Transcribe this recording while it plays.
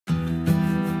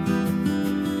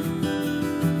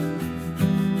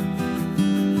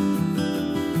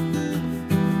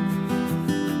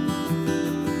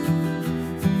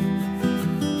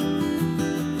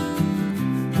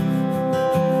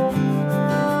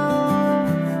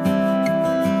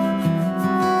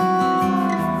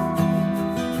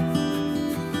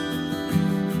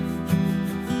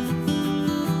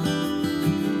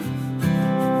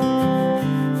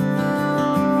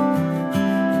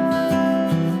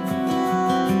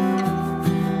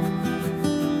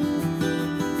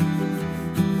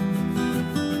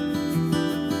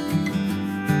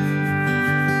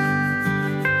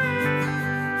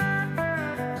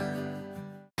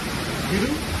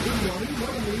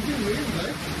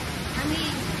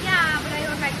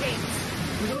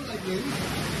playing?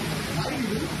 Why you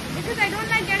do? Because I don't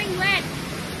like getting wet.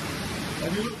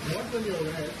 And you look hot when you're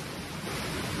wet.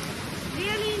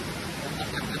 Really?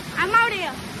 I'm out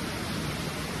here.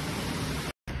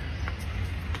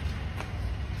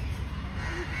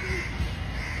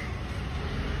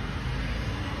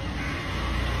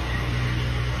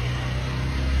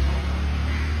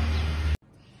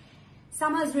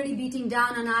 Summer's really beating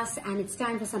down on us and it's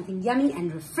time for something yummy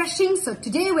and refreshing. So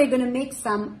today we're going to make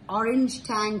some orange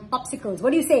tang popsicles.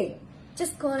 What do you say?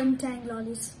 Just call them tang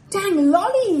lollies. Tang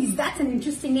lollies! That's an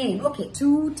interesting name. Okay,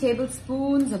 2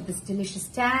 tablespoons of this delicious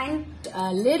tang,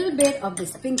 a little bit of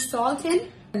this pink salt in,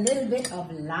 a little bit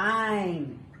of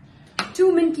lime.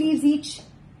 2 mint leaves each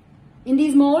in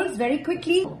these molds very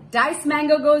quickly. Diced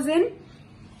mango goes in.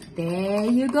 There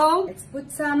you go. Let's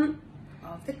put some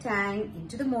of the tang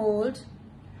into the mold.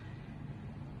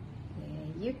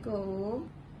 There you go.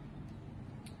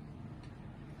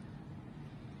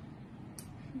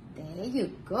 There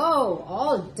you go.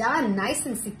 All done. Nice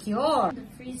and secure. In the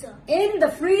freezer. In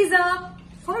the freezer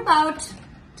for about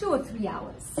 2 or 3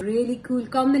 hours. Really cool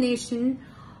combination.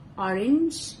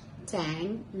 Orange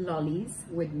tang lollies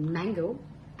with mango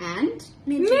and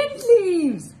mint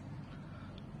leaves.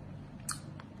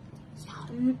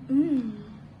 Yum.